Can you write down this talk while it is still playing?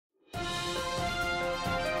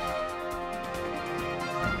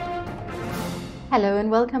Hello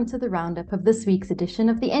and welcome to the roundup of this week's edition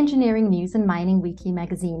of the Engineering News and Mining Weekly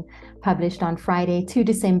magazine, published on Friday, 2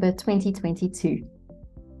 December 2022.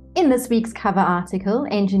 In this week's cover article,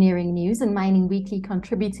 Engineering News and Mining Weekly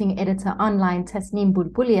contributing editor online Tasneem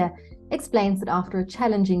Bulbulia explains that after a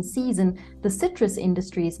challenging season, the citrus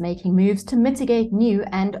industry is making moves to mitigate new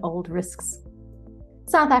and old risks.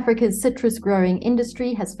 South Africa's citrus growing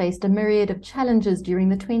industry has faced a myriad of challenges during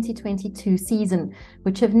the 2022 season,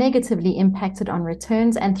 which have negatively impacted on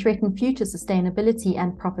returns and threaten future sustainability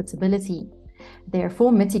and profitability.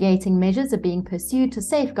 Therefore, mitigating measures are being pursued to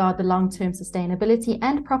safeguard the long-term sustainability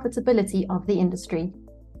and profitability of the industry.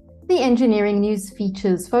 The Engineering News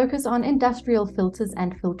features focus on industrial filters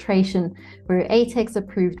and filtration, where ATEX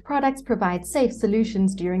approved products provide safe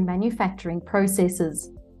solutions during manufacturing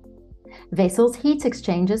processes. Vessels, heat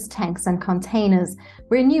exchangers, tanks and containers,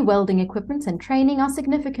 where new welding equipment and training are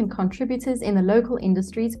significant contributors in the local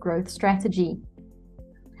industry's growth strategy.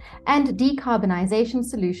 And decarbonization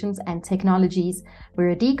solutions and technologies, where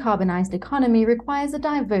a decarbonized economy requires a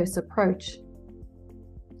diverse approach.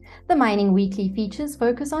 The Mining Weekly features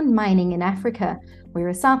focus on mining in Africa, where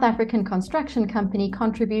a South African construction company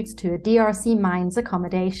contributes to a DRC mine's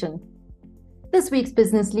accommodation. This week's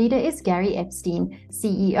business leader is Gary Epstein,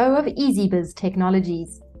 CEO of EasyBiz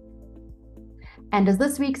Technologies. And as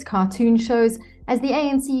this week's cartoon shows, as the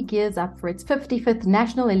ANC gears up for its 55th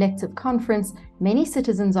National Elective Conference, many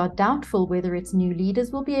citizens are doubtful whether its new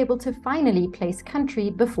leaders will be able to finally place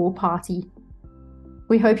country before party.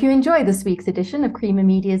 We hope you enjoy this week's edition of Creamer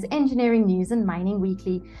Media's Engineering News and Mining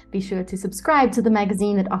Weekly. Be sure to subscribe to the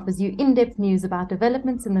magazine that offers you in-depth news about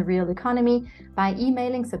developments in the real economy by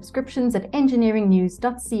emailing subscriptions at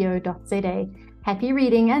engineeringnews.co.za. Happy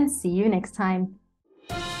reading and see you next time.